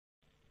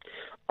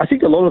I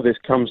think a lot of this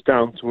comes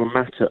down to a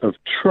matter of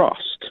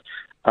trust.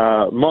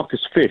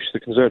 Marcus Fysh,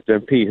 the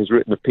Conservative MP, has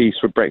written a piece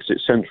for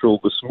Brexit Central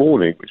this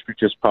morning, which we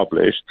just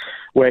published,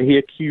 where he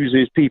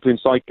accuses people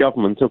inside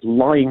government of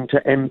lying to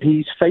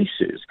MPs'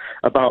 faces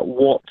about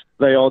what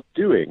they are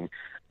doing.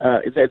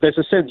 There's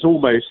a sense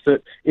almost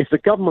that if the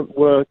government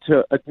were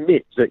to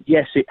admit that,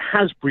 yes, it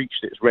has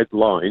breached its red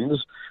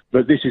lines,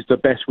 but this is the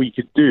best we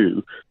could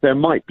do, there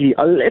might be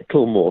a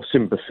little more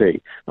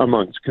sympathy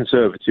amongst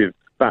Conservative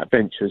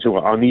backbenchers who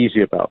are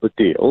uneasy about the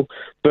deal.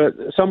 But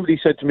somebody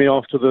said to me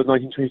after the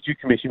 1922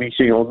 committee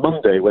meeting on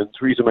Monday, when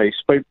Theresa May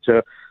spoke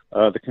to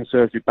the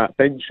Conservative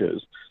backbenchers,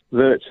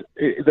 that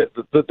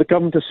the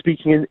government are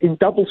speaking in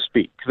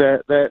doublespeak.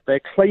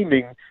 They're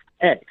claiming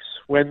X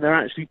when they're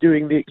actually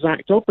doing the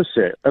exact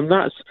opposite, and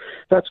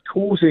that's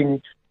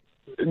causing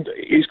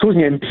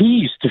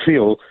MPs to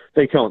feel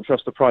they can't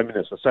trust the Prime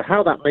Minister. So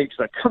how that makes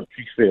the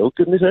country feel,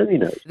 goodness only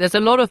knows. There's a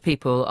lot of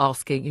people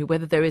asking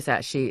whether there is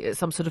actually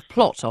some sort of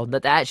plot on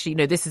that.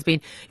 Actually, this has been,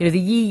 the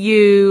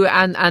EU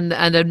and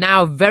are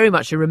now very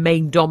much a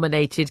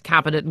Remain-dominated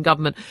cabinet and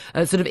government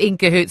sort of in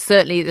cahoots.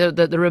 Certainly,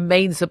 the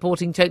Remain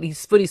supporting totally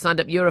fully signed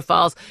up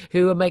Europhiles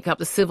who make up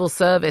the civil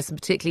service, and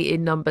particularly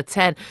in number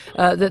 10.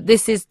 That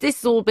this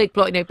is all a big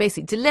plot.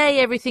 Basically delay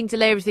everything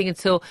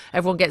until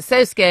everyone gets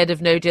so scared of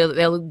no deal that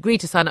they'll agree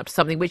to sign up to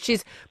something which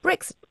is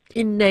Brexit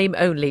in name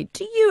only.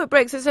 Do you at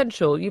Brexit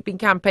Central, you've been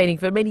campaigning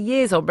for many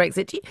years on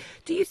Brexit,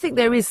 do you think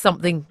there is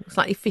something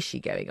slightly fishy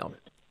going on?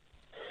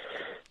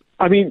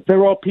 I mean,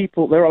 there are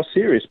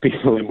serious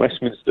people in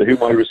Westminster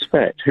whom I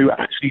respect who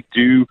actually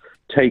do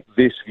take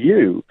this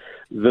view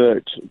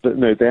that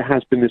no, there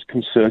has been this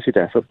concerted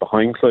effort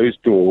behind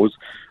closed doors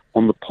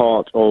on the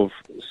part of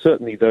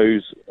certainly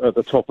those at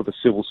the top of the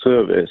civil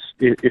service,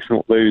 if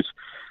not those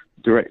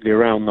directly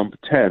around number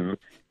 10,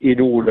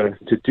 in order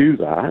to do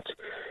that.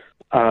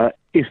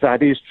 If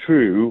that is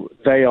true,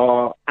 they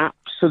are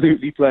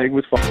absolutely playing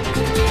with fire.